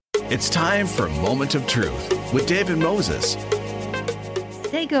It's time for Moment of Truth with David Moses.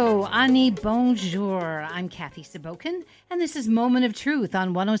 Sego, ani bonjour. I'm Kathy Sabokin, and this is Moment of Truth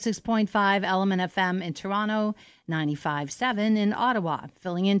on 106.5 Element FM in Toronto, 95.7 in Ottawa.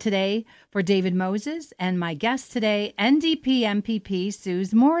 Filling in today for David Moses and my guest today, NDP MPP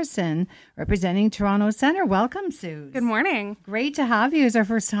Suze Morrison, representing Toronto Centre. Welcome, Suze. Good morning. Great to have you as our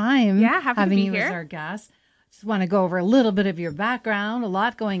first time. Yeah, happy having to be you here. as our guest. Just want to go over a little bit of your background, a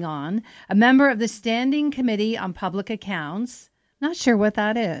lot going on. A member of the Standing Committee on Public Accounts. Not sure what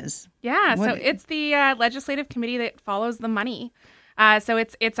that is. Yeah, so it's the legislative committee that follows the money. So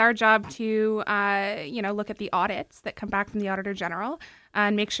it's our job to look at the audits that come back from the Auditor General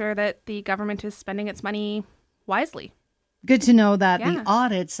and make sure that the government is spending its money wisely. Good to know that the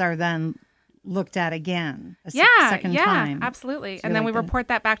audits are then looked at again second time. Absolutely. So and then we report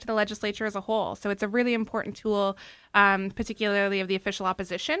that back to the legislature as a whole. So it's a really important tool, particularly of the official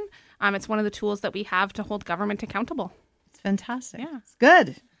opposition. It's one of the tools that we have to hold government accountable. It's fantastic. Yeah. It's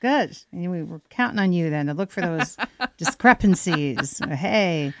good. And we were counting on you then to look for those discrepancies.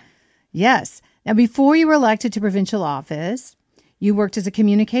 Hey, yes. Now, before you were elected to provincial office, you worked as a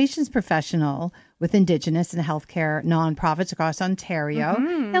communications professional with Indigenous and healthcare nonprofits across Ontario.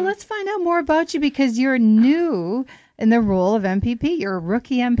 Mm-hmm. Now, let's find out more about you because you're new in the role of MPP. You're a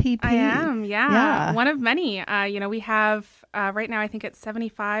rookie MPP. I am, yeah. One of many. We have right now, I think it's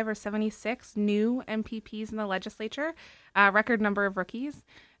 75 or 76 new MPPs in the legislature, record number of rookies.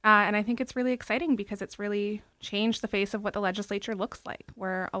 And I think it's really exciting because it's really changed the face of what the legislature looks like.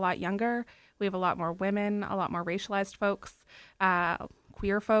 We're a lot younger. We have a lot more women, a lot more racialized folks,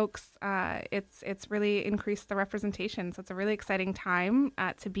 queer folks. It's really increased the representation. So it's a really exciting time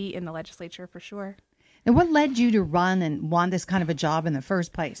to be in the legislature for sure. And what led you to run and want this kind of a job in the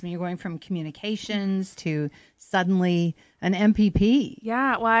first place? I mean, you're going from communications to suddenly an MPP.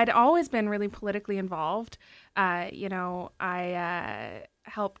 Yeah, well, I'd always been really politically involved. I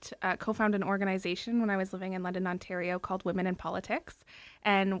helped co-found an organization when I was living in London, Ontario called Women in Politics.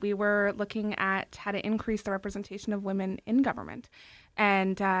 And we were looking at how to increase the representation of women in government.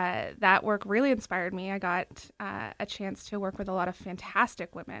 And that work really inspired me. I got a chance to work with a lot of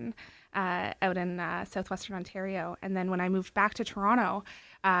fantastic women out in southwestern Ontario. And then when I moved back to Toronto,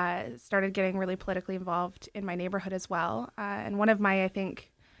 started getting really politically involved in my neighborhood as well. And one of my, I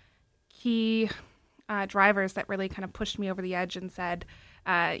think, key drivers that really kind of pushed me over the edge and said,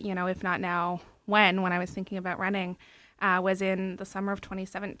 if not now, when I was thinking about running, was in the summer of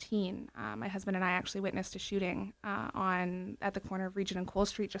 2017. My husband and I actually witnessed a shooting at the corner of Regent and Cole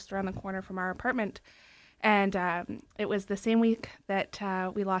Street, just around the corner from our apartment. And it was the same week that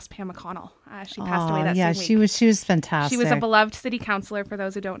we lost Pam McConnell. She passed away that same week. She was fantastic. She was a beloved city councillor, for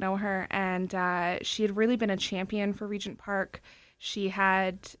those who don't know her. And she had really been a champion for Regent Park. She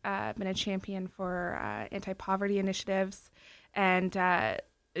had been a champion for anti-poverty initiatives. And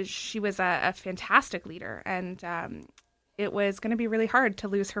she was a fantastic leader. And it was going to be really hard to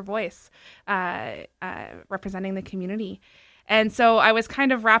lose her voice representing the community. And so I was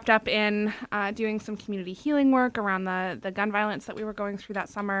kind of wrapped up in doing some community healing work around the gun violence that we were going through that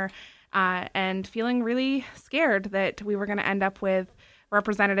summer and feeling really scared that we were going to end up with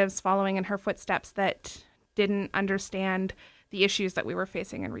representatives following in her footsteps that didn't understand the issues that we were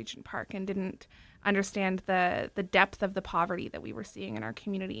facing in Regent Park and didn't understand the depth of the poverty that we were seeing in our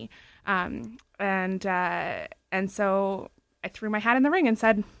community. And so I threw my hat in the ring and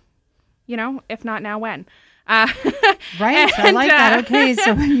said, if not now, when? Right. I like that. Okay.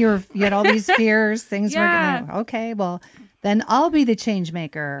 So when you had all these fears, things were going to, okay, well, then I'll be the change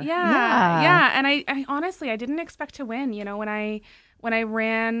maker. Yeah. And I honestly, I didn't expect to win. When I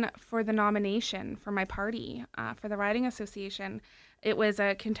ran for the nomination for my party, for the Riding Association, it was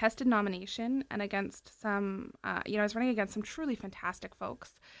a contested nomination and against some, I was running against some truly fantastic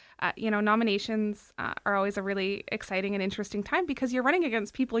folks. Nominations are always a really exciting and interesting time because you're running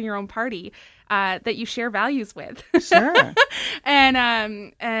against people in your own party that you share values with. Sure.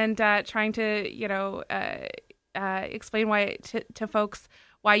 and trying to, explain why to folks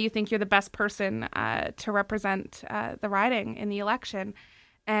why you think you're the best person to represent the riding in the election.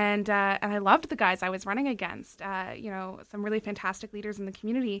 And I loved the guys I was running against, some really fantastic leaders in the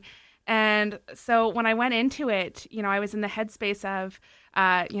community. And so when I went into it, I was in the headspace of,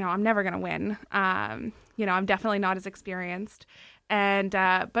 I'm never going to win. I'm definitely not as experienced. And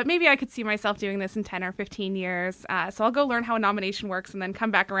but maybe I could see myself doing this in 10 or 15 years. So I'll go learn how a nomination works and then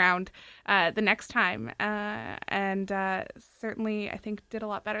come back around the next time. And certainly, I think, did a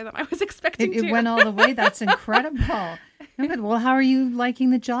lot better than I was expecting to. It went all the way. That's incredible. Well, how are you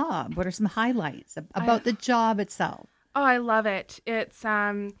liking the job? What are some highlights about the job itself? Oh, I love it. It's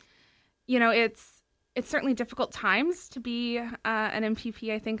it's certainly difficult times to be an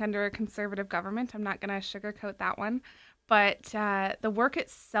MPP, I think, under a conservative government. I'm not going to sugarcoat that one. But the work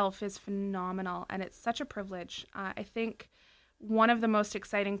itself is phenomenal, and it's such a privilege. I think one of the most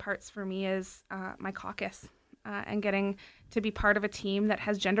exciting parts for me is my caucus and getting to be part of a team that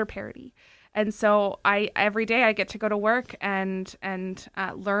has gender parity. And so every day I get to go to work and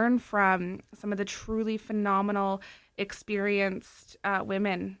learn from some of the truly phenomenal, experienced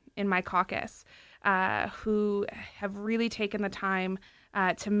women in my caucus who have really taken the time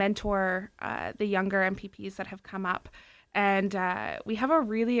to mentor the younger MPPs that have come up. And we have a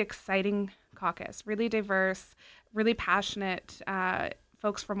really exciting caucus, really diverse, really passionate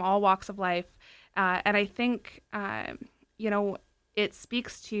folks from all walks of life. And I think, it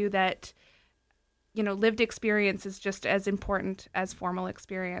speaks to that, lived experience is just as important as formal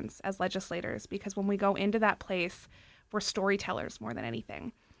experience as legislators, because when we go into that place, we're storytellers more than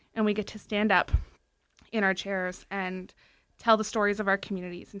anything. And we get to stand up in our chairs and tell the stories of our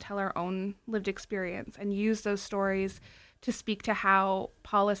communities and tell our own lived experience and use those stories to speak to how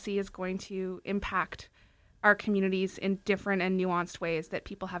policy is going to impact our communities in different and nuanced ways that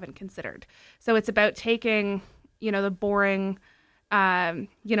people haven't considered. So it's about taking, the boring,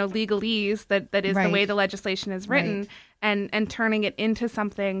 legalese that is the way the legislation is written, and turning it into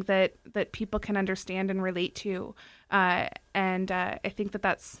something that people can understand and relate to. And I think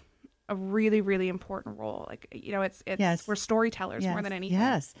that's a really, really important role. It's we're storytellers more than anything.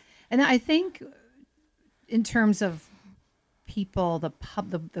 Yes. And I think in terms of people, the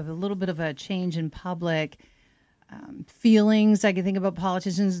little bit of a change in public feelings, I can think about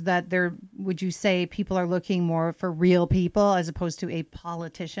politicians that would you say people are looking more for real people as opposed to a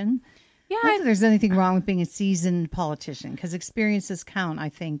politician? Yeah. Not that there's anything wrong with being a seasoned politician, because experiences count, I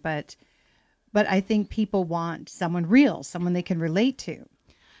think, but I think people want someone real, someone they can relate to.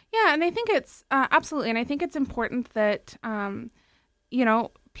 Yeah, and I think it's absolutely, and I think it's important that,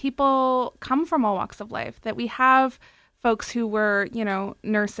 people come from all walks of life, that we have folks who were,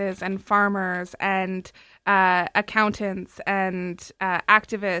 nurses and farmers and accountants and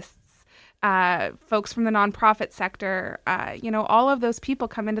activists, folks from the nonprofit sector, all of those people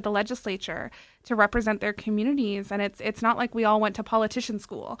come into the legislature to represent their communities. And it's not like we all went to politician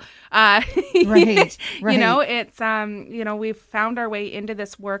school. Right. It's, we've found our way into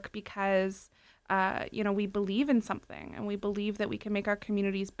this work because, we believe in something, and we believe that we can make our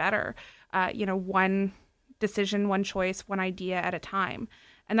communities better, one decision, one choice, one idea at a time.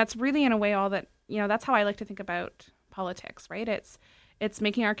 And that's really, in a way, all that, that's how I like to think about politics, right? It's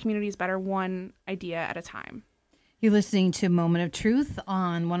making our communities better one idea at a time. You're listening to Moment of Truth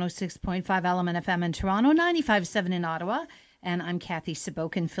on 106.5 Element FM in Toronto, 95.7 in Ottawa. And I'm Kathy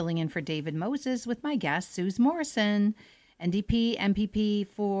Sabokin, filling in for David Moses with my guest, Suze Morrison, NDP MPP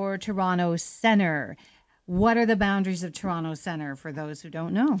for Toronto Centre. What are the boundaries of Toronto Centre for those who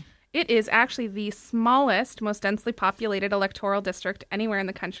don't know? It is actually the smallest, most densely populated electoral district anywhere in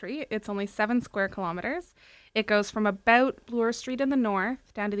the country. It's only 7 square kilometers. It goes from about Bloor Street in the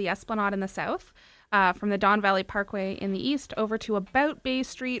north down to the Esplanade in the south, from the Don Valley Parkway in the east over to about Bay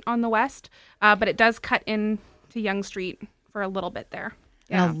Street on the west, but it does cut into Yonge Street for a little bit there.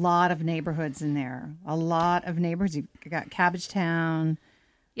 Yeah. And a lot of neighborhoods in there. A lot of neighborhoods. You've got Cabbagetown,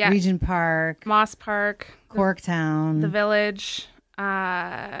 Regent Park, Moss Park, Corktown, the Village,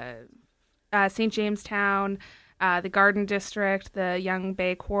 St. Jamestown, the Garden District, the Yonge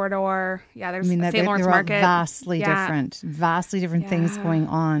Bay Corridor. Yeah, there's St. Lawrence Market. Vastly different things going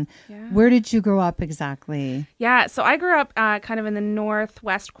on. Yeah. Where did you grow up exactly? Yeah, so I grew up kind of in the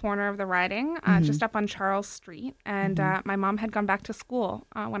northwest corner of the riding, just up on Charles Street. And my mom had gone back to school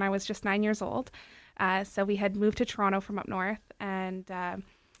when I was just 9 years old. So we had moved to Toronto from up north, and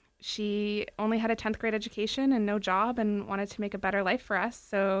she only had a 10th grade education and no job and wanted to make a better life for us.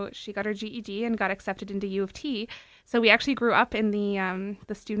 So she got her GED and got accepted into U of T. So we actually grew up in the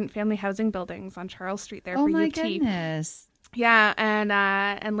student family housing buildings on Charles Street there for U of T. Oh my goodness. Yeah,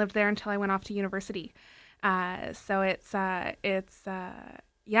 and lived there until I went off to university. So it's all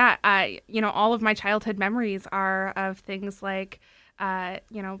of my childhood memories are of things like,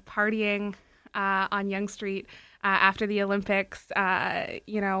 partying on Yonge Street after the Olympics,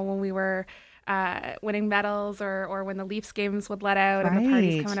 when we were winning medals or when the Leafs games would let out and the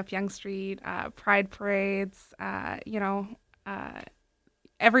parties coming up Yonge Street, pride parades,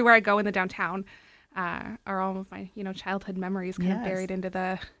 everywhere I go in the downtown are all of my, childhood memories kind of buried into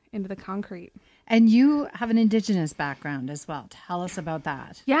the concrete. And you have an Indigenous background as well. Tell us about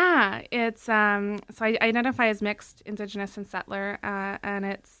that. Yeah, it's so I identify as mixed Indigenous and settler, and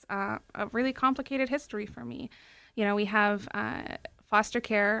it's a really complicated history for me. We have foster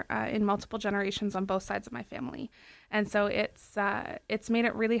care in multiple generations on both sides of my family. And so it's made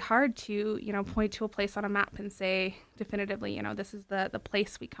it really hard to, point to a place on a map and say definitively, this is the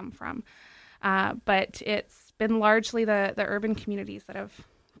place we come from. But it's been largely the urban communities that have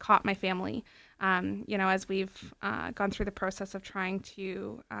caught my family, as we've gone through the process of trying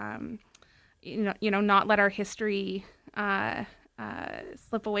to, not let our history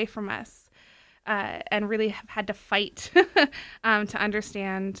slip away from us. And really have had to fight to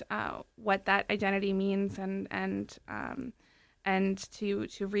understand what that identity means and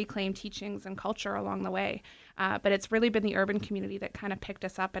to reclaim teachings and culture along the way. But it's really been the urban community that kind of picked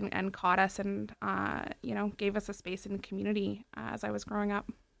us up and caught us and gave us a space in the community as I was growing up.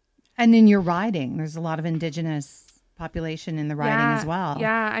 And in your riding, there's a lot of Indigenous population in the riding as well.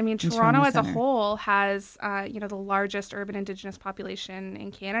 Yeah, I mean, Toronto as a whole has, the largest urban Indigenous population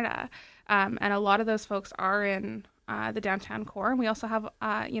in Canada. And a lot of those folks are in the downtown core. And we also have,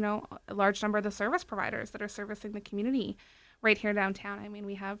 a large number of the service providers that are servicing the community right here downtown. I mean,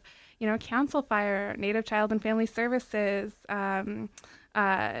 we have, Council Fire, Native Child and Family Services, a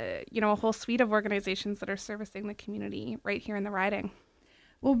whole suite of organizations that are servicing the community right here in the riding.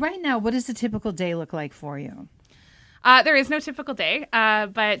 Well, right now, what does a typical day look like for you? There is no typical day,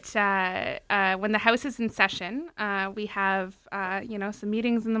 but when the House is in session, we have, some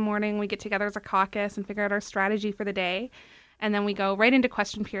meetings in the morning. We get together as a caucus and figure out our strategy for the day. And then we go right into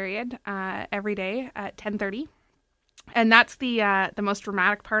question period every day at 10:30. And that's the most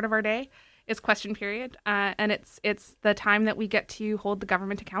dramatic part of our day is question period. And it's the time that we get to hold the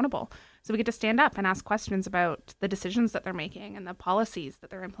government accountable. So we get to stand up and ask questions about the decisions that they're making and the policies that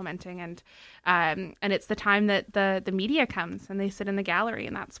they're implementing. And it's the time that the media comes and they sit in the gallery.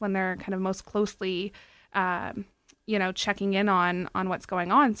 And that's when they're kind of most closely, checking in on what's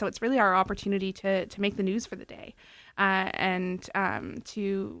going on. So it's really our opportunity to make the news for the day and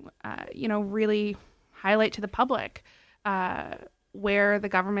to really highlight to the public where the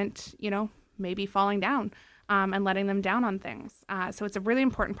government, may be falling down. And letting them down on things. So it's a really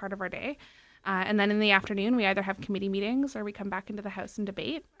important part of our day. And then in the afternoon, we either have committee meetings or we come back into the House and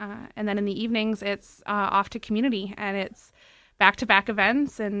debate. And then in the evenings, it's off to community and it's back-to-back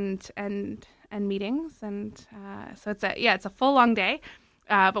events and meetings. And so it's a full long day.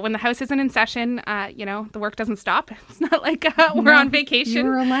 But when the House isn't in session, the work doesn't stop. It's not like we're on vacation.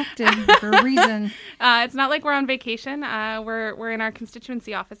 You were elected for a reason. It's not like we're on vacation. We're in our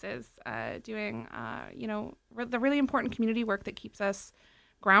constituency offices doing, the really important community work that keeps us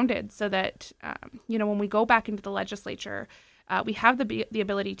grounded so that, when we go back into the legislature, we have the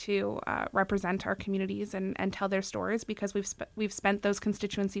ability to represent our communities and tell their stories because we've spent those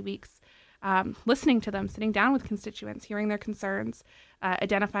constituency weeks listening to them, sitting down with constituents, hearing their concerns,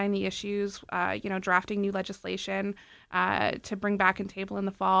 identifying the issues, drafting new legislation to bring back and table in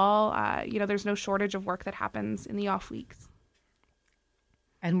the fall. There's no shortage of work that happens in the off weeks.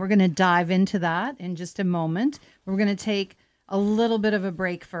 And we're going to dive into that in just a moment. We're going to take a little bit of a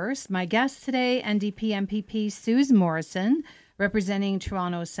break first. My guest today, NDP MPP Suze Morrison, representing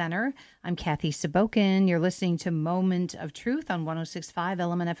Toronto Centre. I'm Kathy Seboken. You're listening to Moment of Truth on 106.5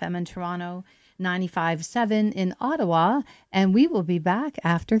 Element FM in Toronto, 95.7 in Ottawa, and we will be back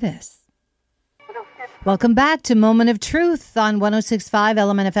after this. Welcome back to Moment of Truth on 106.5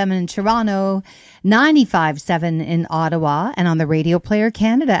 Element FM in Toronto, 95.7 in Ottawa, and on the Radio Player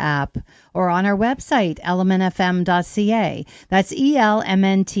Canada app, or on our website, elementfm.ca. That's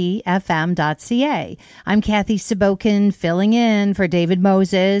elmntfm.ca. I'm Kathy Seboken, filling in for David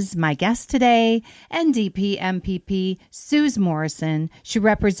Moses. My guest today, NDP MPP Suze Morrison. She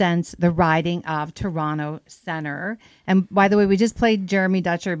represents the riding of Toronto Centre. And by the way, we just played Jeremy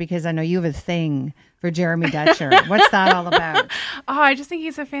Dutcher because I know you have a thing for Jeremy Dutcher. What's that all about? Oh, I just think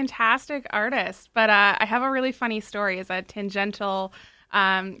he's a fantastic artist. But I have a really funny story as a tangential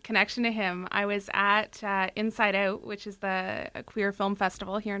connection to him. I was at Inside Out, which is a queer film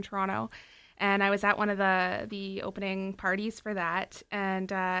festival here in Toronto. And I was at one of the opening parties for that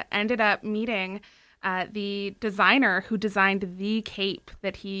and ended up meeting the designer who designed the cape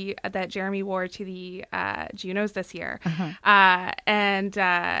that Jeremy wore to the Junos this year. Uh-huh.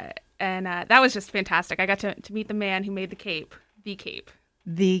 And that was just fantastic. I got to meet the man who made the cape. The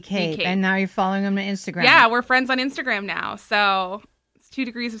cape. And now you're following him on Instagram. Yeah, we're friends on Instagram now. So it's 2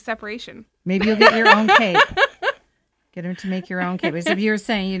 degrees of separation. Maybe you'll get your own cape. Get him to make your own cape. As if you were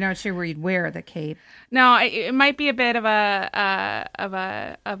saying you're not sure where you'd wear the cape. No, it might be a bit of a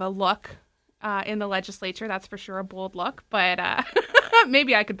look in the legislature. That's for sure a bold look, but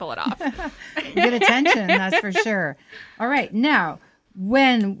maybe I could pull it off. You get attention, that's for sure. All right, now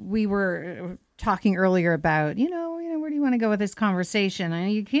when we were talking earlier about, where do you want to go with this conversation? I know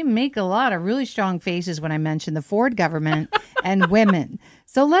you can make a lot of really strong faces when I mention the Ford government and women.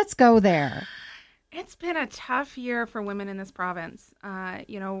 So let's go there. It's been a tough year for women in this province.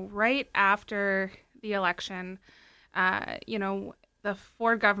 Right after the election, the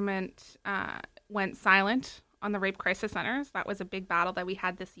Ford government went silent on the rape crisis centers. That was a big battle that we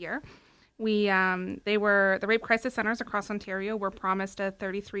had this year. The rape crisis centers across Ontario were promised a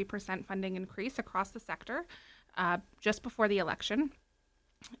 33% funding increase across the sector just before the election.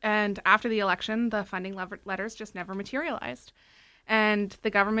 And after the election, the funding letters just never materialized. And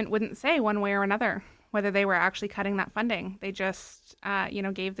the government wouldn't say one way or another whether they were actually cutting that funding. They just,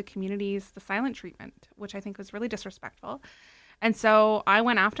 gave the communities the silent treatment, which I think was really disrespectful. And so I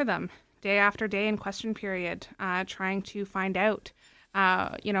went after them day after day in question period, trying to find out,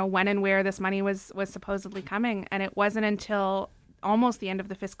 when and where this money was supposedly coming. And it wasn't until almost the end of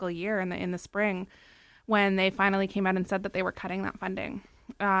the fiscal year in the spring when they finally came out and said that they were cutting that funding.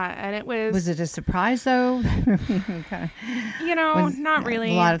 And it was... Was it a surprise, though? Not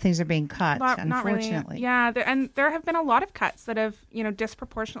really. A lot of things are being cut, unfortunately. Not really. Yeah, there have been a lot of cuts that have,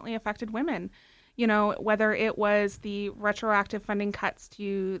 disproportionately affected women. Whether it was the retroactive funding cuts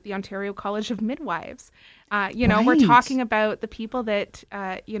to the Ontario College of Midwives. Right. We're talking about the people that,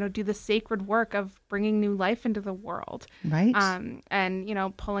 do the sacred work of bringing new life into the world. Right.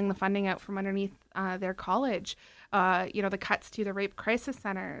 And, pulling the funding out from underneath their college. The cuts to the rape crisis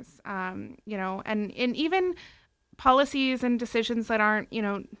centers, and even policies and decisions that aren't,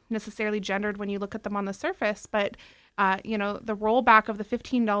 necessarily gendered when you look at them on the surface. But, the rollback of the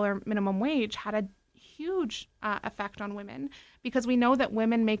 $15 minimum wage had a huge effect on women because we know that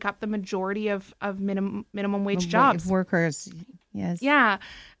women make up the majority of minimum wage jobs. Workers, yes. Yeah.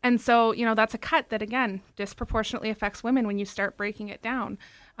 And so, that's a cut that, again, disproportionately affects women when you start breaking it down.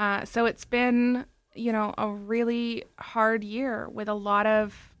 So it's been... a really hard year with a lot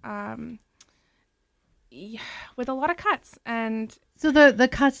of cuts. And so the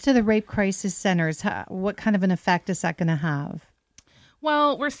cuts to the rape crisis centers, what kind of an effect is that going to have?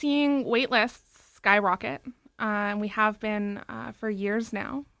 Well, we're seeing wait lists skyrocket, and we have been for years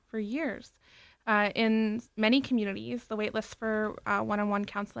now. In many communities, the wait list for one-on-one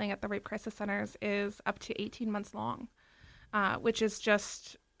counseling at the rape crisis centers is up to 18 months long, which is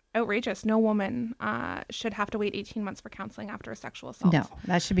just outrageous. No woman should have to wait 18 months for counseling after a sexual assault. No,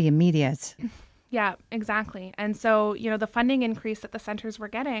 that should be immediate. Yeah, exactly. And so, the funding increase that the centers were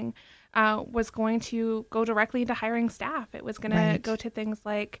getting was going to go directly into hiring staff. It was going to go to things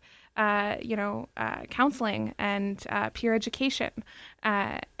like, counseling and peer education.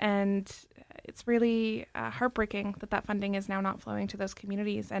 And it's really heartbreaking that funding is now not flowing to those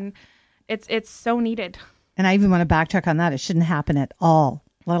communities. And it's so needed. And I even want to backtrack on that. It shouldn't happen at all.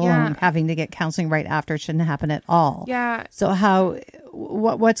 Let alone having to get counseling right after. It shouldn't happen at all. Yeah. So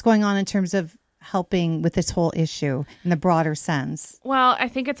what's going on in terms of helping with this whole issue in the broader sense? Well, I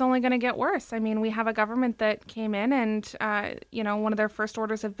think it's only going to get worse. I mean, we have a government that came in and, one of their first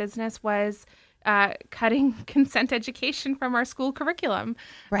orders of business was cutting consent education from our school curriculum.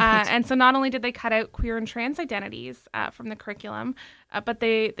 Right. And so not only did they cut out queer and trans identities from the curriculum, but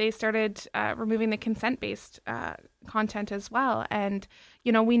they started removing the consent-based content as well. And,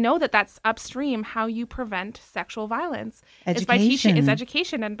 we know that that's upstream how you prevent sexual violence. Education. It's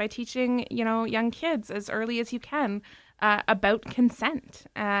education and by teaching, young kids as early as you can about consent.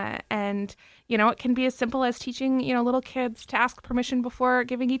 And, it can be as simple as teaching, little kids to ask permission before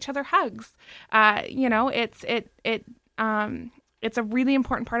giving each other hugs. It's a really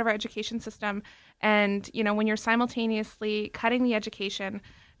important part of our education system. And, when you're simultaneously cutting the education,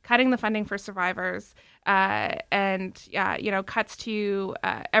 cutting the funding for survivors, and cuts to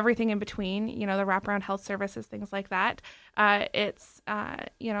everything in between, the wraparound health services, things like that. It's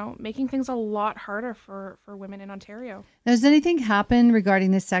making things a lot harder for women in Ontario. Now, has anything happened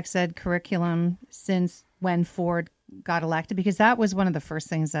regarding the sex ed curriculum since when Ford got elected? Because that was one of the first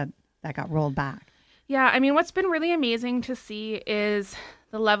things that got rolled back. Yeah, I mean, what's been really amazing to see is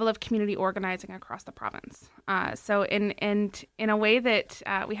the level of community organizing across the province. So in a way that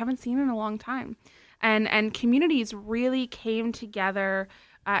we haven't seen in a long time. And communities really came together,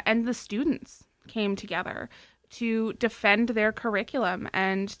 and the students came together to defend their curriculum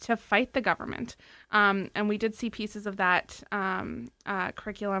and to fight the government. And we did see pieces of that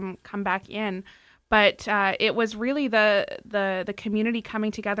curriculum come back in. But it was really the community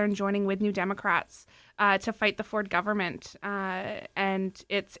coming together and joining with New Democrats to fight the Ford government. And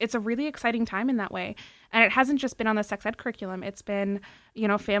it's a really exciting time in that way. And it hasn't just been on the sex ed curriculum. It's been,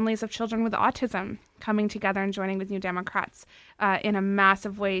 families of children with autism coming together and joining with New Democrats in a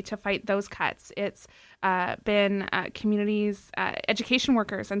massive way to fight those cuts. It's been communities, education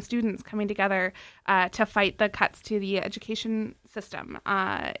workers and students coming together to fight the cuts to the education system.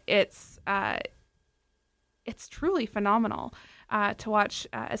 It's truly phenomenal to watch,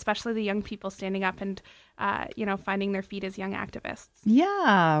 especially the young people standing up and, finding their feet as young activists.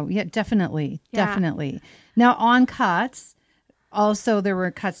 Yeah, definitely. Now, on cuts, also there were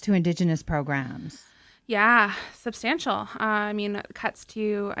cuts to Indigenous programs. Yeah, substantial. Cuts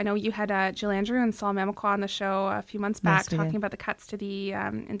to, I know you had Jill Andrew and Saul Mamaqua on the show a few months back talking about the cuts to the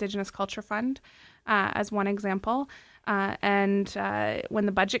Indigenous Culture Fund as one example. And when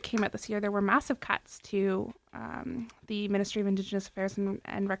the budget came out this year, there were massive cuts to the Ministry of Indigenous Affairs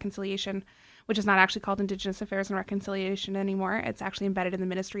and Reconciliation, which is not actually called Indigenous Affairs and Reconciliation anymore. It's actually embedded in the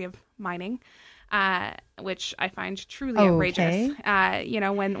Ministry of Mining, which I find truly outrageous.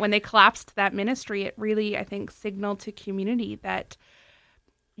 When they collapsed that ministry, it really, I think, signaled to community that,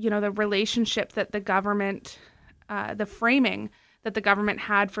 the relationship that the government, the framing that the government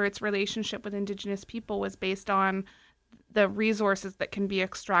had for its relationship with Indigenous people was based on the resources that can be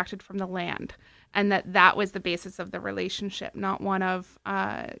extracted from the land, and that was the basis of the relationship, not one of,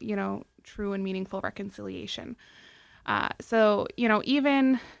 true and meaningful reconciliation. So,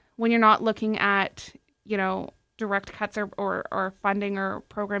 even when you're not looking at, direct cuts or funding or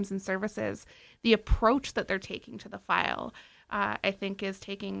programs and services, the approach that they're taking to the file, I think, is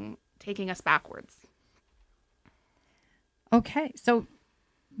taking us backwards. Okay, so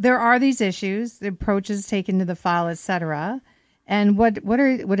there are these issues, the approaches taken to the file, etc. And what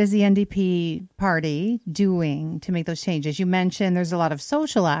is the NDP party doing to make those changes? You mentioned there's a lot of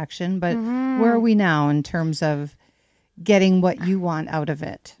social action, but where are we now in terms of getting what you want out of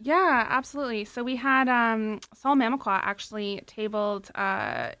it? Yeah, absolutely. So we had Saul Mamaqua actually tabled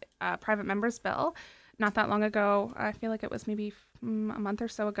a private member's bill not that long ago. I feel like it was maybe a month or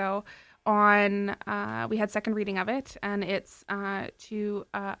so ago. We had second reading of it, and it's to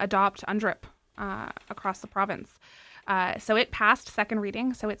adopt UNDRIP across the province. So it passed second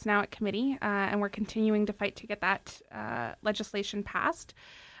reading, so it's now at committee, and we're continuing to fight to get that legislation passed.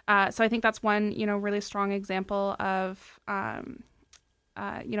 So I think that's one, really strong example of,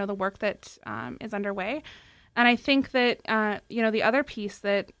 the work that is underway. And I think that, the other piece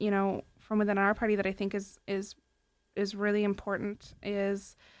that, from within our party that I think is really important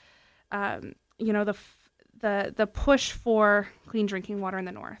is, the push for clean drinking water in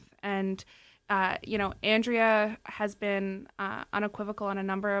the north. And, Andrea has been unequivocal on a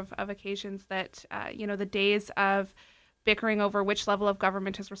number of occasions that, the days of bickering over which level of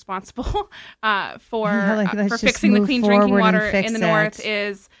government is responsible for fixing the clean drinking water in the north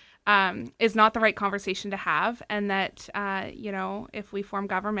is not the right conversation to have. And that, if we form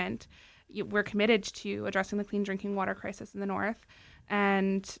government, we're committed to addressing the clean drinking water crisis in the north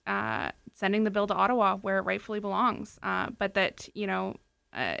and sending the bill to Ottawa where it rightfully belongs. But that,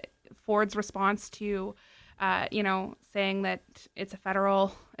 Ford's response to, saying that it's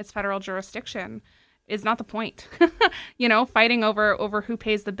federal jurisdiction is not the point. Fighting over who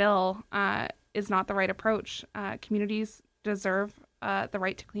pays the bill is not the right approach. Communities deserve the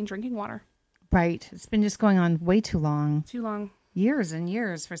right to clean drinking water. Right. It's been just going on way too long. Too long. Years and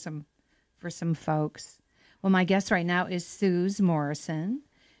years for some folks. Well, my guest right now is Suze Morrison,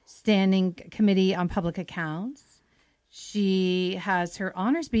 Standing Committee on Public Accounts. She has her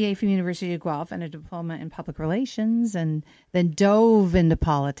honors BA from University of Guelph and a diploma in public relations, and then dove into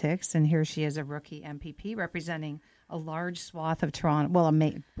politics. And here she is, a rookie MPP representing a large swath of Toronto, well,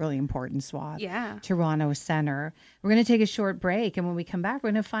 really important swath, Toronto Centre. We're going to take a short break, and when we come back,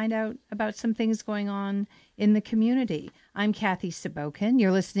 we're going to find out about some things going on in the community. I'm Kathy Sabokin.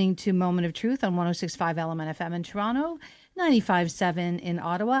 You're listening to Moment of Truth on 106.5 Element FM in Toronto, 95.7 in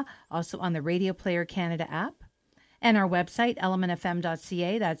Ottawa, also on the Radio Player Canada app. And our website,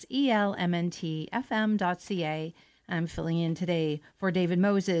 elementfm.ca. That's elmntfm.ca. I'm filling in today for David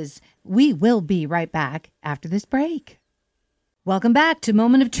Moses. We will be right back after this break. Welcome back to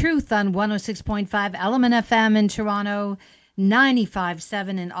Moment of Truth on 106.5 Element FM in Toronto,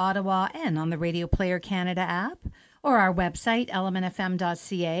 95.7 in Ottawa, and on the Radio Player Canada app, or our website,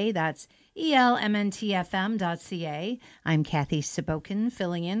 elementfm.ca. That's elmntfm.ca. I'm Kathy Sabokin,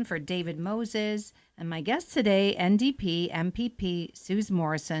 filling in for David Moses. And my guest today, NDP MPP Suze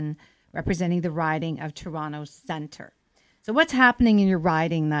Morrison, representing the riding of Toronto Centre. So what's happening in your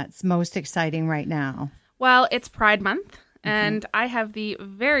riding that's most exciting right now? Well, it's Pride Month, And I have the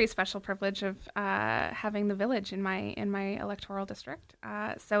very special privilege of having the Village in my electoral district.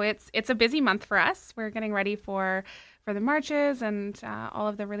 So it's a busy month for us. We're getting ready for the marches and all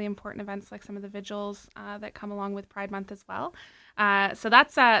of the really important events, like some of the vigils that come along with Pride Month as well. So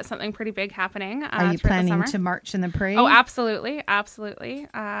that's something pretty big happening. Are you planning to march in the parade? Oh, absolutely.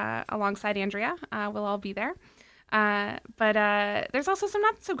 Alongside Andrea, we'll all be there. But there's also some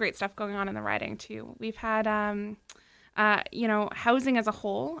not so great stuff going on in the riding too. We've had, housing as a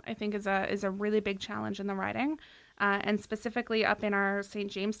whole, I think is a really big challenge in the riding. And specifically up in our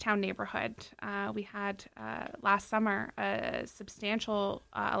St. Jamestown neighborhood, we had last summer a substantial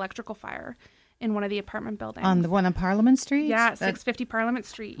electrical fire in one of the apartment buildings. On the one on Parliament Street? Yeah, 650 Parliament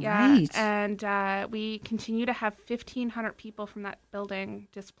Street. Yeah. Right. And we continue to have 1,500 people from that building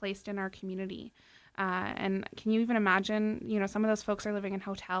displaced in our community. And can you even imagine, some of those folks are living in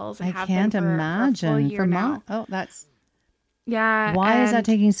hotels and have been for a full year now. Oh, that's... Yeah. Why is that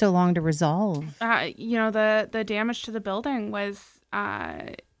taking so long to resolve? The damage to the building was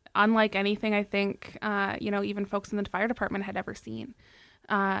unlike anything I think, even folks in the fire department had ever seen.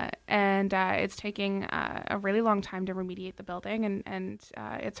 And it's taking a really long time to remediate the building, and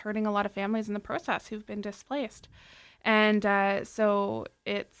it's hurting a lot of families in the process who've been displaced. And so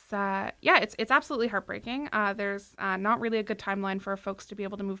it's absolutely heartbreaking. There's not really a good timeline for folks to be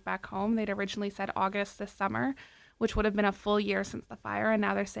able to move back home. They'd originally said August this summer, which would have been a full year since the fire, and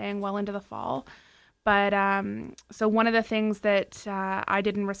now they're saying well into the fall. But so one of the things that I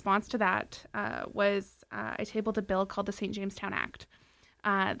did in response to that was I tabled a bill called the St. Jamestown Act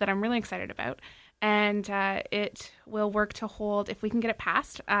that I'm really excited about. And it will work to hold, if we can get it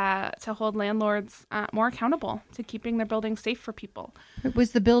passed, to hold landlords more accountable to keeping their buildings safe for people.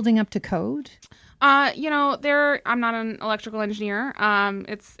 Was the building up to code? I'm not an electrical engineer. I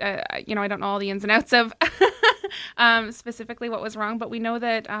don't know all the ins and outs of specifically what was wrong, but we know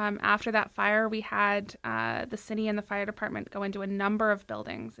that after that fire, we had the city and the fire department go into a number of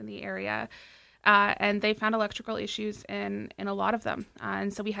buildings in the area. And they found electrical issues in a lot of them.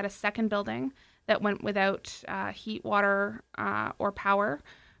 And so we had a second building that went without heat, water, or power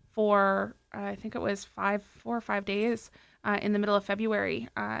for, I think it was 4 or 5 days in the middle of February.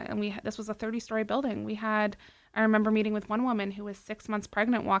 And this was a 30-story building. I remember meeting with one woman who was 6 months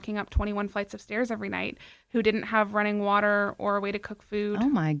pregnant, walking up 21 flights of stairs every night, who didn't have running water or a way to cook food. Oh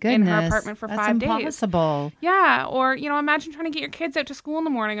my goodness. In her apartment for 5 days. That's impossible. Yeah. Or, imagine trying to get your kids out to school in the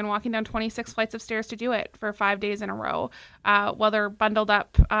morning and walking down 26 flights of stairs to do it for 5 days in a row, while they're bundled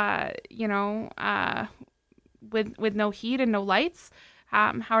up, with no heat and no lights.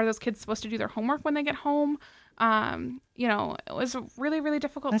 How are those kids supposed to do their homework when they get home? It was a really, really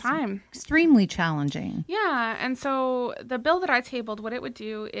difficult time. Extremely challenging. Yeah. And so the bill that I tabled, what it would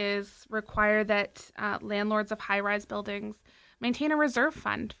do is require that landlords of high-rise buildings maintain a reserve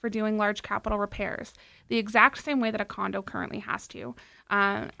fund for doing large capital repairs, the exact same way that a condo currently has to.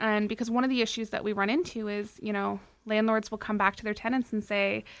 And because one of the issues that we run into is, landlords will come back to their tenants and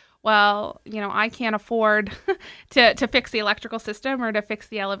say, well, I can't afford to fix the electrical system or to fix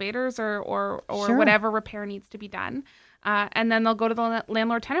the elevators or Sure. whatever repair needs to be done. And then they'll go to the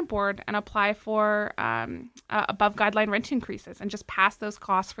landlord tenant board and apply for above guideline rent increases and just pass those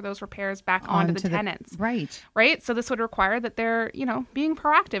costs for those repairs back onto the tenants. Right. So this would require that they're, being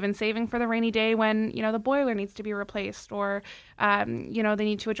proactive and saving for the rainy day when, the boiler needs to be replaced or, they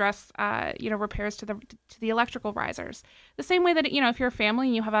need to address, repairs to the electrical risers. The same way that, if you're a family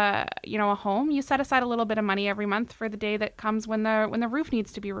and you have a home, you set aside a little bit of money every month for the day that comes when the roof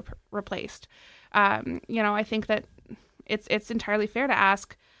needs to be replaced. I think that it's entirely fair to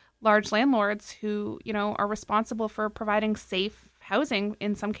ask large landlords who, are responsible for providing safe housing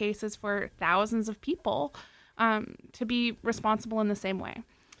in some cases for thousands of people to be responsible in the same way.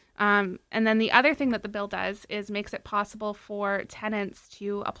 And then the other thing that the bill does is makes it possible for tenants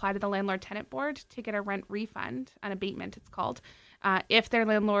to apply to the landlord tenant board to get a rent refund, an abatement it's called, if their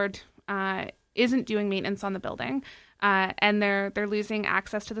landlord isn't doing maintenance on the building. And they're losing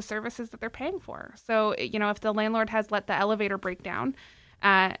access to the services that they're paying for. So, if the landlord has let the elevator break down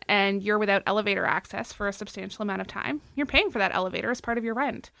and you're without elevator access for a substantial amount of time, you're paying for that elevator as part of your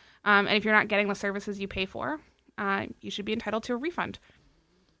rent. And if you're not getting the services you pay for, you should be entitled to a refund.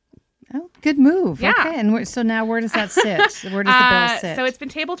 Oh, good move. Yeah. Okay. And so now where does that sit? Where does the bill sit? So it's been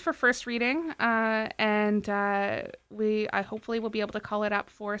tabled for first reading, and I hopefully will be able to call it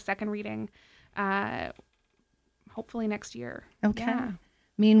up for second reading hopefully next year. Okay. Yeah.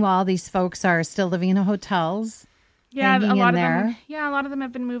 Meanwhile, these folks are still living in hotels. Yeah, hanging a lot in of there. them. Yeah, a lot of them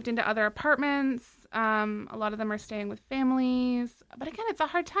have been moved into other apartments. A lot of them are staying with families. But again, it's a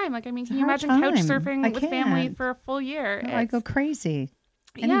hard time. Like, I mean, It's a can you hard imagine couch time. surfing I with family can't. for a full year? No, I go It's crazy.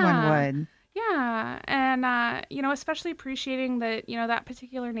 Anyone yeah, would. yeah, and especially appreciating that that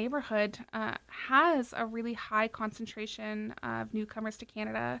particular neighborhood has a really high concentration of newcomers to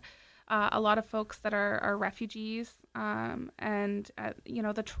Canada. A lot of folks that are refugees, and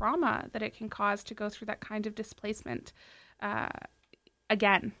the trauma that it can cause to go through that kind of displacement uh,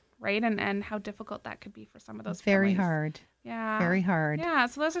 again, right? And how difficult that could be for some of those Very families. hard. Yeah. Very hard. Yeah.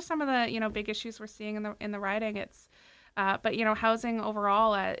 So those are some of the big issues we're seeing in the riding. But housing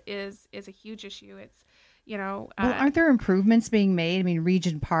overall is a huge issue. It's Well, aren't there improvements being made? I mean,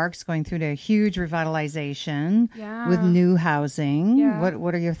 Regent Park's going through a huge revitalization Yeah. with new housing. Yeah.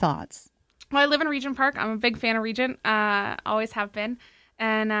 What are your thoughts? Well, I live in Regent Park. I'm a big fan of Regent. Always have been.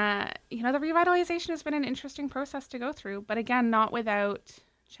 And the revitalization has been an interesting process to go through, but again, not without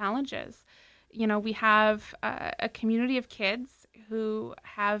challenges. We have a community of kids who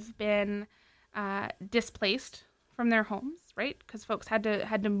have been displaced from their homes, right? Because folks had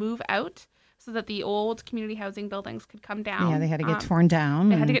to move out so that the old community housing buildings could come down. Yeah, they had to get torn down.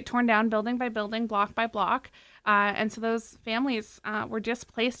 They had to get torn down building by building, block by block. And so those families were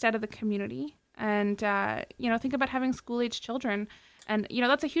displaced out of the community. And, think about having school-age children. And,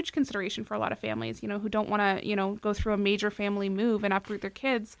 that's a huge consideration for a lot of families, who don't want to, go through a major family move and uproot their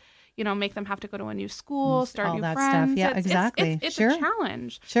kids, make them have to go to a new school, start all new that friends. stuff. Yeah, It's- exactly. It's Sure. a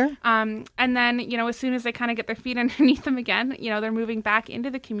challenge. Sure. And then, as soon as they kind of get their feet underneath them again, they're moving back into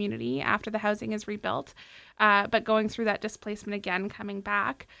the community after the housing is rebuilt, but going through that displacement again, coming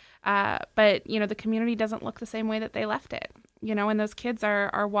back. But, the community doesn't look the same way that they left it, and those kids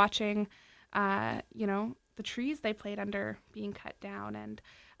are watching, the trees they played under being cut down, and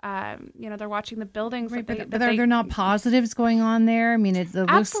they're watching the buildings. Right, that but are there not positives going on there? I mean, it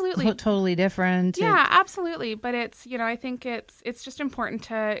looks Absolutely. totally different. Yeah, absolutely. But it's I think it's just important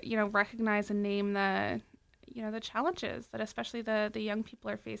to recognize and name the the challenges that especially the young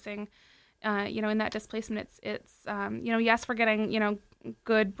people are facing. In that displacement, it's yes, we're getting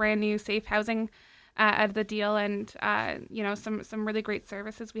good brand new safe housing out of the deal, and some really great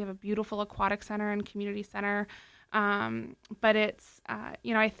services. We have a beautiful aquatic center and community center, but it's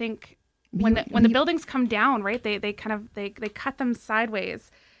I think when the buildings come down, right, they cut them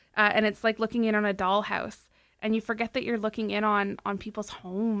sideways, and it's like looking in on a dollhouse, and you forget that you're looking in on people's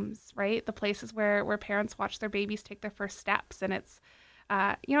homes, right, the places where parents watch their babies take their first steps, and it's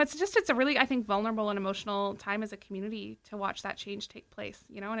it's a really, I think, vulnerable and emotional time as a community to watch that change take place,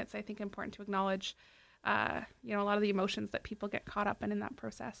 and it's, I think, important to acknowledge, a lot of the emotions that people get caught up in that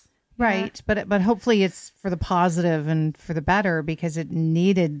process. Right. But hopefully it's for the positive and for the better, because it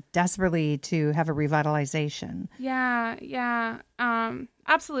needed desperately to have a revitalization. Yeah.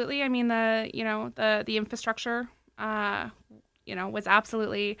 Absolutely. I mean, the infrastructure, was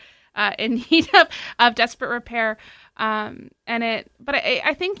absolutely in need of desperate repair. But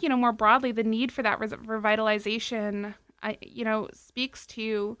I think, more broadly, the need for that revitalization, speaks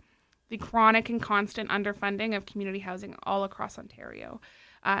to the chronic and constant underfunding of community housing all across Ontario.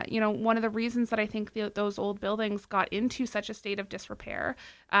 One of the reasons that I think those old buildings got into such a state of disrepair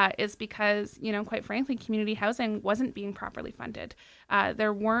is because, quite frankly, community housing wasn't being properly funded.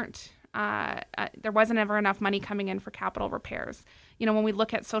 There wasn't ever enough money coming in for capital repairs. When we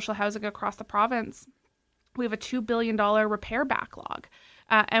look at social housing across the province, we have a $2 billion repair backlog,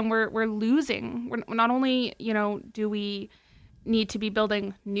 and we're losing. We're not only do we need to be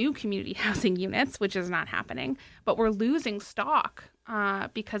building new community housing units, which is not happening, but we're losing stock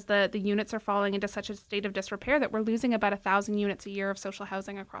because the units are falling into such a state of disrepair that we're losing about 1,000 units a year of social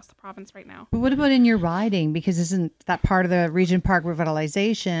housing across the province right now. But what about in your riding? Because isn't that part of the Regent Park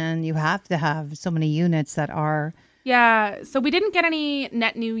revitalization? You have to have so many units that are... Yeah, so we didn't get any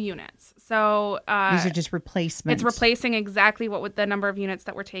net new units. So these are just replacements. It's replacing exactly what with the number of units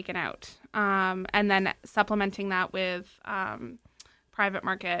that were taken out, and then supplementing that with private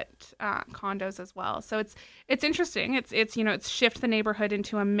market condos as well. So it's interesting. It's shift the neighborhood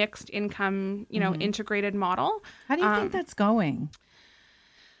into a mixed income, integrated model. How do you think that's going?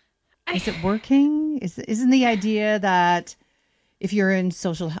 Is it working? Isn't the idea that if you're in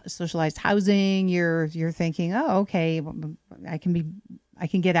socialized housing, you're thinking, oh, okay, I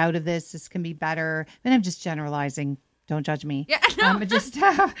can get out of this. This can be better. And I'm just generalizing. Don't judge me. Yeah, no.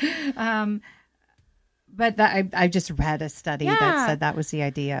 But I just read a study that said that was the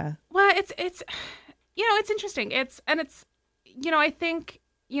idea. Well, it's interesting. I think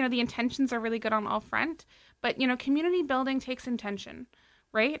the intentions are really good on all front, but community building takes intention,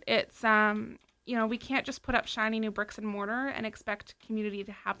 right? It's we can't just put up shiny new bricks and mortar and expect community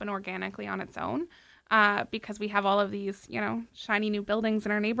to happen organically on its own, because we have all of these, shiny new buildings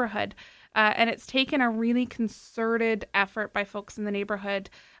in our neighborhood. And it's taken a really concerted effort by folks in the neighborhood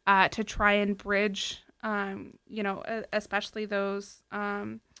to try and bridge, especially those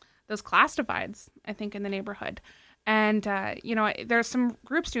class divides, I think, in the neighborhood. And, there's some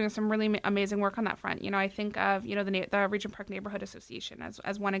groups doing some really amazing work on that front. I think of, the Regent Park Neighborhood Association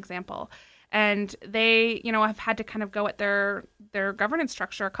as one example. And they, have had to kind of go at their governance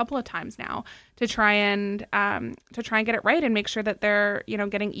structure a couple of times now to try and get it right and make sure that they're,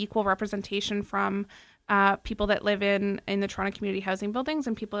 getting equal representation from people that live in the Toronto community housing buildings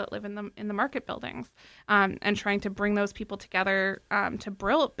and people that live in the market buildings, and trying to bring those people together to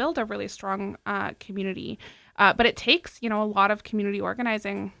build a really strong community. But it takes, a lot of community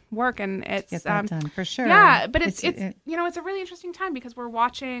organizing work, and it's get that done for sure. Yeah, but it's a really interesting time because we're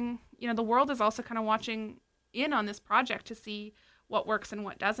watching. The world is also kind of watching in on this project to see what works and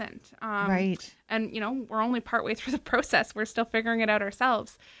what doesn't. Right. And we're only partway through the process. We're still figuring it out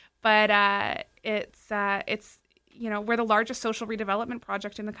ourselves. But it's we're the largest social redevelopment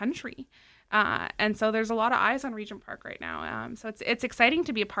project in the country. And so there's a lot of eyes on Regent Park right now. So it's exciting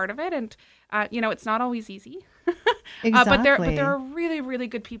to be a part of it. And, it's not always easy. Exactly. But there are really, really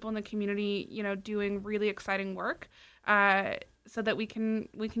good people in the community, doing really exciting work so that we can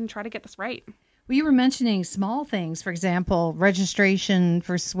try to get this right. Well, you were mentioning small things, for example, registration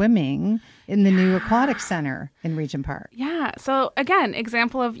for swimming in the new aquatic center in Regent Park. Yeah. So again,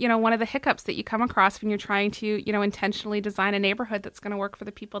 example of, one of the hiccups that you come across when you're trying to, intentionally design a neighborhood that's going to work for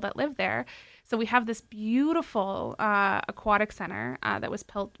the people that live there. So we have this beautiful aquatic center that was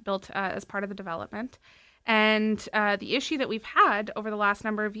built as part of the development. And the issue that we've had over the last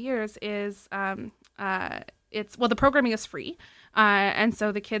number of years is the programming is free. And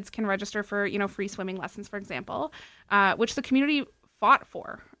so the kids can register for, free swimming lessons, for example, which the community fought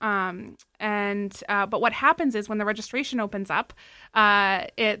for. But what happens is when the registration opens up,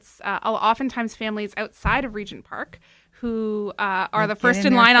 it's oftentimes families outside of Regent Park who are the first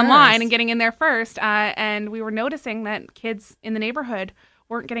in line online and getting in there first. And we were noticing that kids in the neighborhood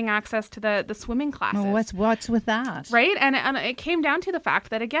weren't getting access to the swimming classes. Well, what's with that? Right. And it came down to the fact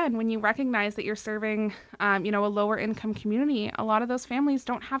that, again, when you recognize that you're serving, a lower income community, a lot of those families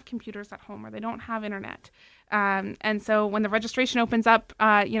don't have computers at home or they don't have internet. And so when the registration opens up,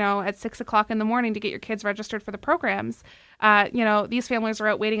 at 6:00 in the morning to get your kids registered for the programs, these families are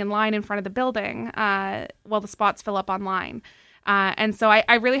out waiting in line in front of the building while the spots fill up online. And so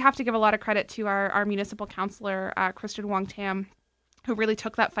I really have to give a lot of credit to our municipal councillor, Christian Wong Tam, who really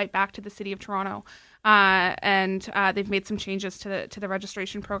took that fight back to the City of Toronto. And they've made some changes to the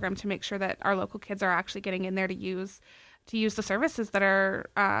registration program to make sure that our local kids are actually getting in there to use the services that are,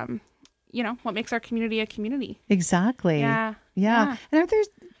 what makes our community a community. Exactly. Yeah. And are there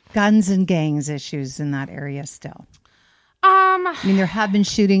guns and gangs issues in that area still? I mean, there have been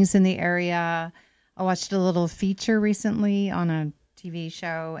shootings in the area. I watched a little feature recently on a TV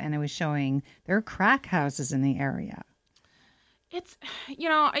show, and it was showing there are crack houses in the area. It's,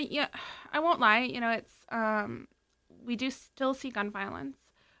 I won't lie, it's, we do still see gun violence.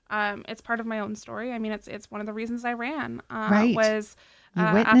 It's part of my own story. I mean, it's one of the reasons I ran, right. Was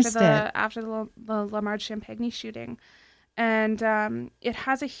after the Lamar Champagne shooting. And it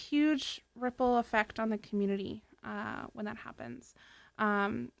has a huge ripple effect on the community when that happens.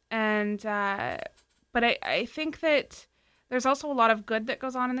 But I think that there's also a lot of good that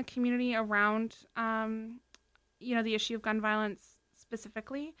goes on in the community around the issue of gun violence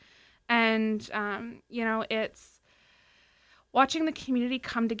specifically. And, it's watching the community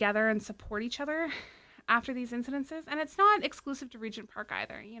come together and support each other after these incidences. And it's not exclusive to Regent Park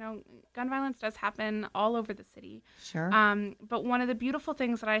either. Gun violence does happen all over the city. Sure. But one of the beautiful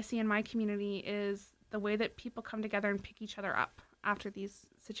things that I see in my community is the way that people come together and pick each other up after these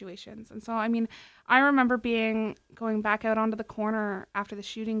situations. And so, I mean, I remember going back out onto the corner after the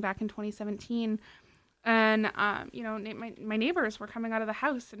shooting back in 2017. And, my neighbors were coming out of the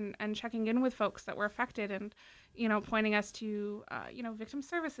house and checking in with folks that were affected and, pointing us to, victim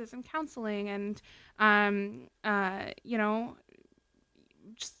services and counseling and,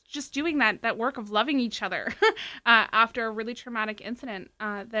 just doing that work of loving each other after a really traumatic incident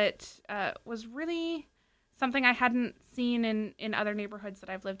that was really something I hadn't seen in other neighborhoods that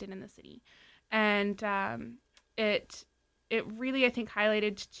I've lived in the city. And it really, I think,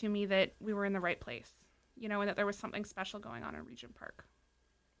 highlighted to me that we were in the right place. And that there was something special going on in Regent Park.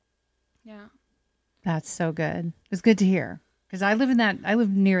 Yeah. That's so good. It's good to hear. Because I live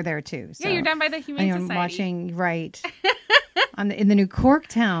near there too. So yeah, you're down by the Humane Society. I'm watching, right. in the new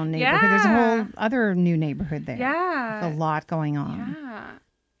Corktown neighborhood. There's a Yeah. whole other new neighborhood there. Yeah. With a lot going on. Yeah.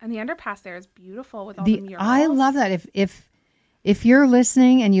 And the underpass there is beautiful with all the murals. I love that. If you're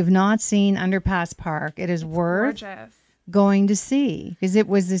listening and you've not seen Underpass Park, it is worth Gorgeous. going to see, because it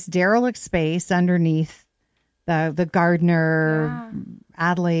was this derelict space underneath the Gardner,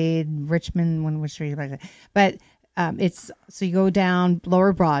 Adelaide, Richmond, which street, but it's so you go down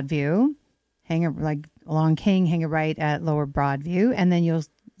Lower Broadview, along King, hang a right at Lower Broadview, and then you'll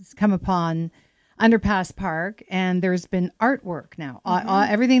come upon Underpass Park, and there's been artwork now.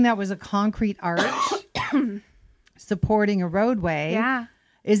 Everything that was a concrete arch supporting a roadway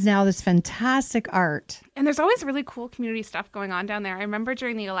is now this fantastic art. And there's always really cool community stuff going on down there. I remember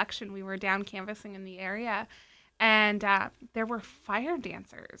during the election, we were down canvassing in the area, and there were fire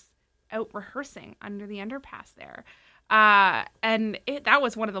dancers out rehearsing under the underpass there. And that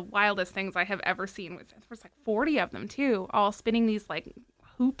was one of the wildest things I have ever seen. There was like 40 of them too, all spinning these like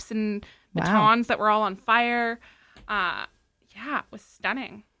hoops and batons that were all on fire. It was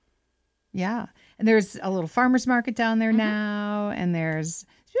stunning. Yeah. And there's a little farmer's market down there now. And there's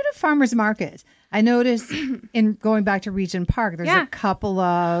a farmer's market. I noticed in going back to Regent Park, there's a couple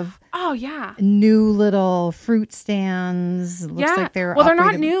of new little fruit stands. Looks like they're they're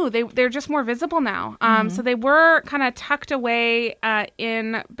not new. They're just more visible now. So they were kind of tucked away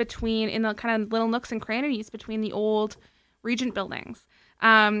in the kind of little nooks and crannies between the old Regent buildings.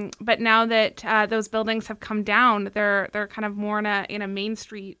 But now that those buildings have come down, they're kind of more in a Main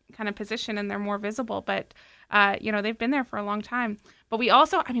Street kind of position, and they're more visible. But they've been there for a long time. But we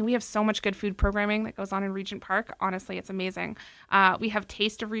also, we have so much good food programming that goes on in Regent Park. Honestly, it's amazing. We have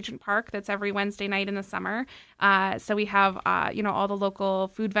Taste of Regent Park that's every Wednesday night in the summer. So we have all the local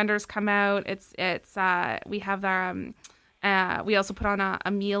food vendors come out. We have we also put on a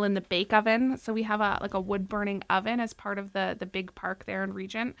meal in the bake oven. So we have a wood burning oven as part of the big park there in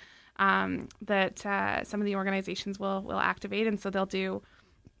Regent that some of the organizations will activate. And so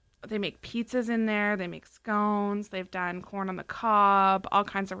they make pizzas in there. They make scones. They've done corn on the cob, all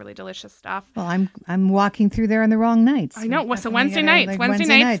kinds of really delicious stuff. Well, I'm walking through there on the wrong nights. I know. So Wednesday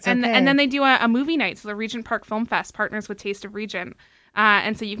nights, and then they do a movie night. So the Regent Park Film Fest partners with Taste of Regent.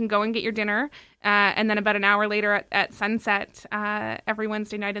 And so you can go and get your dinner. And then about an hour later at sunset, every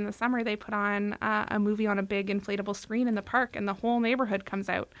Wednesday night in the summer, they put on a movie on a big inflatable screen in the park, and the whole neighborhood comes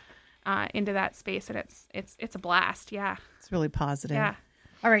out into that space. And it's a blast. Yeah. It's really positive. Yeah.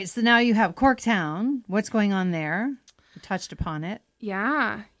 All right. So now you have Corktown. What's going on there? You touched upon it.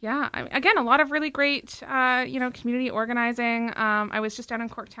 Yeah. Again, a lot of really great, community organizing. I was just down in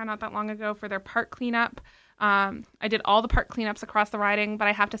Corktown not that long ago for their park cleanup. I did all the park cleanups across the riding, but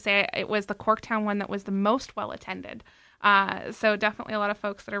I have to say it was the Corktown one that was the most well attended. So definitely a lot of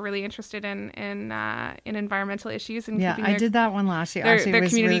folks that are really interested in environmental issues and I did that one last year. Their it was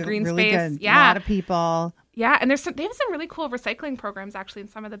community really, green really space. Good. Yeah, a lot of people. Yeah, and they have some really cool recycling programs actually in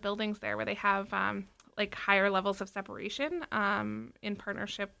some of the buildings there where they have higher levels of separation in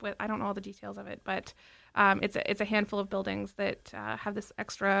partnership with, I don't know all the details of it, but it's a handful of buildings that have this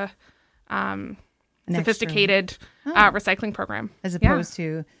extra sophisticated recycling program. As opposed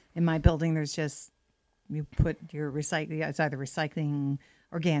to in my building, there's just, you put your recycling, it's either recycling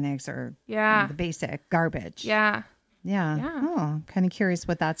organics or the basic garbage. Yeah. Oh, I'm kind of curious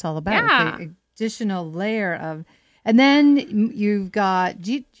what that's all about. Yeah. The additional layer of, and then you've got,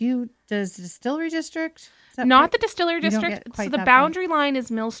 does the distillery district? Not the distillery district. So the boundary line is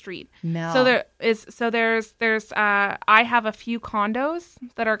Mill Street. So there's I have a few condos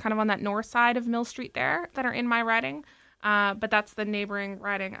that are kind of on that north side of Mill Street there that are in my riding. But that's the neighboring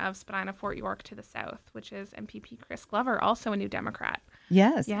riding of Spadina Fort York to the south, which is MPP Chris Glover, also a New Democrat.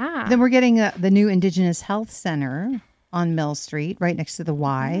 Yes. Yeah. Then we're getting the new Indigenous Health Center on Mill Street, right next to the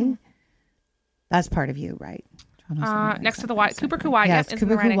Y. Mm-hmm. That's part of you, right? Next to the Y, Cooper Kuwai. Yes,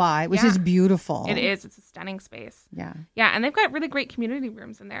 Cooper Kuwai, which is beautiful. It is. It's a stunning space. Yeah. Yeah, and they've got really great community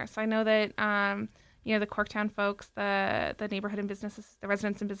rooms in there. So I know that the Corktown folks, the neighborhood and businesses, the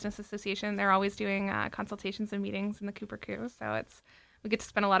Residents and Business Association, they're always doing consultations and meetings in the Cooper Coo. So we get to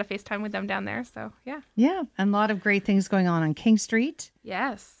spend a lot of face time with them down there. So yeah. Yeah, and a lot of great things going on King Street.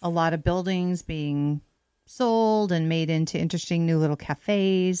 Yes. A lot of buildings being sold and made into interesting new little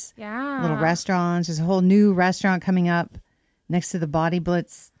cafes. Yeah. Little restaurants. There's a whole new restaurant coming up next to the Body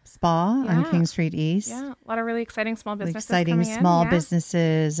Blitz Spa on King Street East. Yeah, a lot of really exciting small businesses.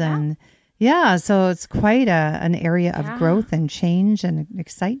 Businesses and so it's quite an area of growth and change and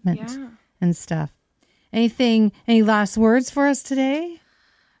excitement and stuff. Any last words for us today?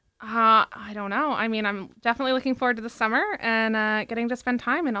 I don't know. I mean, I'm definitely looking forward to the summer and getting to spend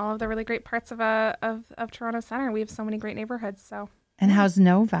time in all of the really great parts of Toronto Centre. We have so many great neighborhoods. So. And how's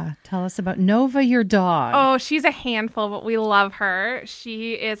Nova? Tell us about Nova, your dog. Oh, she's a handful, but we love her.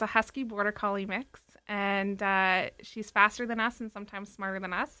 She is a Husky Border Collie mix, and she's faster than us and sometimes smarter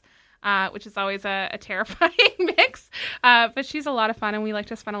than us, which is always a terrifying mix. But she's a lot of fun, and we like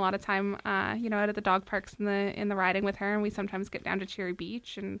to spend a lot of time, out at the dog parks in the riding with her. And we sometimes get down to Cherry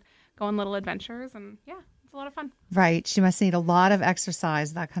Beach and go on little adventures, and yeah, it's a lot of fun. Right, she must need a lot of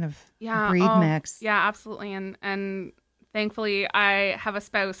exercise. That kind of breed mix. Yeah, absolutely, and thankfully, I have a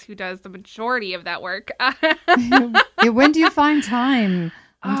spouse who does the majority of that work. When do you find time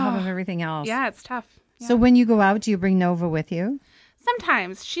on top of everything else? Yeah, it's tough. Yeah. So when you go out, do you bring Nova with you?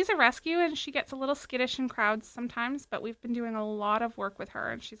 Sometimes. She's a rescue and she gets a little skittish in crowds sometimes, but we've been doing a lot of work with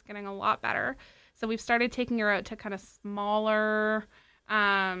her and she's getting a lot better. So we've started taking her out to kind of smaller,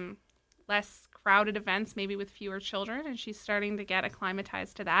 less crowded events, maybe with fewer children, and she's starting to get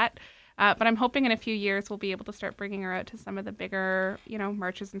acclimatized to that. But I'm hoping in a few years we'll be able to start bringing her out to some of the bigger,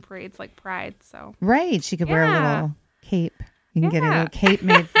 marches and parades like Pride. So right, she could wear a little cape. You can get a little cape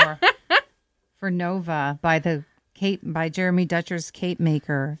made for Nova by Jeremy Dutcher's Cape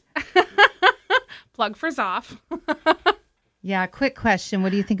Maker. Plug for Zoff. Yeah, quick question.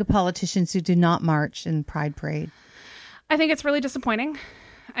 What do you think of politicians who do not march in Pride Parade? I think it's really disappointing.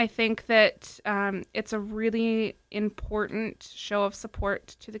 I think that it's a really important show of support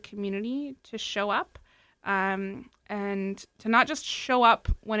to the community to show up and to not just show up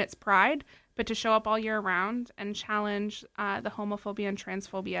when it's Pride, but to show up all year round and challenge the homophobia and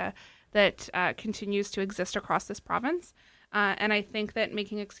transphobia that continues to exist across this province. And I think that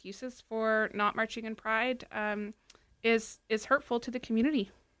making excuses for not marching in Pride is hurtful to the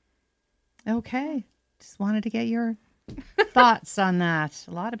community. Okay. Just wanted to get your thoughts on that.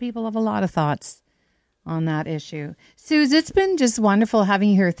 A lot of people have a lot of thoughts on that issue. Suze, it's been just wonderful having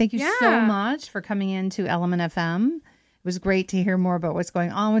you here. Thank you so much for coming into Element FM. It was great to hear more about what's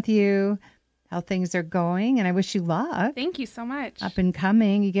going on with you, how things are going, and I wish you luck. Thank you so much. Up and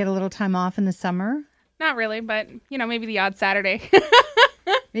coming. You get a little time off in the summer? Not really, but, maybe the odd Saturday.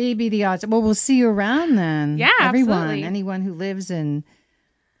 Maybe the odd. Well, we'll see you around then. Yeah, everyone, absolutely. Anyone who lives in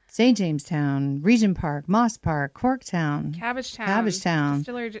St. Jamestown, Regent Park, Moss Park, Corktown, Cabbagetown,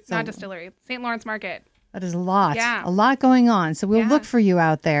 not Distillery, St. Lawrence Market. That is a lot. Yeah. A lot going on. So we'll look for you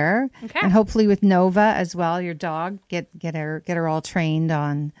out there. Okay. And hopefully with Nova as well, your dog, get her all trained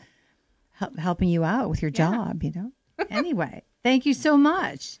on helping you out with your job, Anyway, thank you so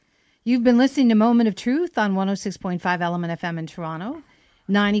much. You've been listening to Moment of Truth on 106.5 Element FM in Toronto,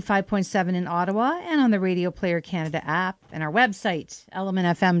 95.7 in Ottawa, and on the Radio Player Canada app, and our website,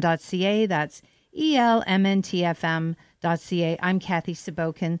 elementfm.ca. That's elmntfm.ca. I'm Kathy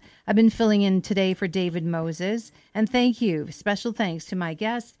Seboken. I've been filling in today for David Moses. And thank you. Special thanks to my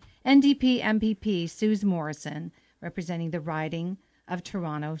guest, NDP MPP Suze Morrison, representing the riding of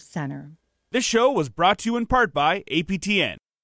Toronto Centre. This show was brought to you in part by APTN.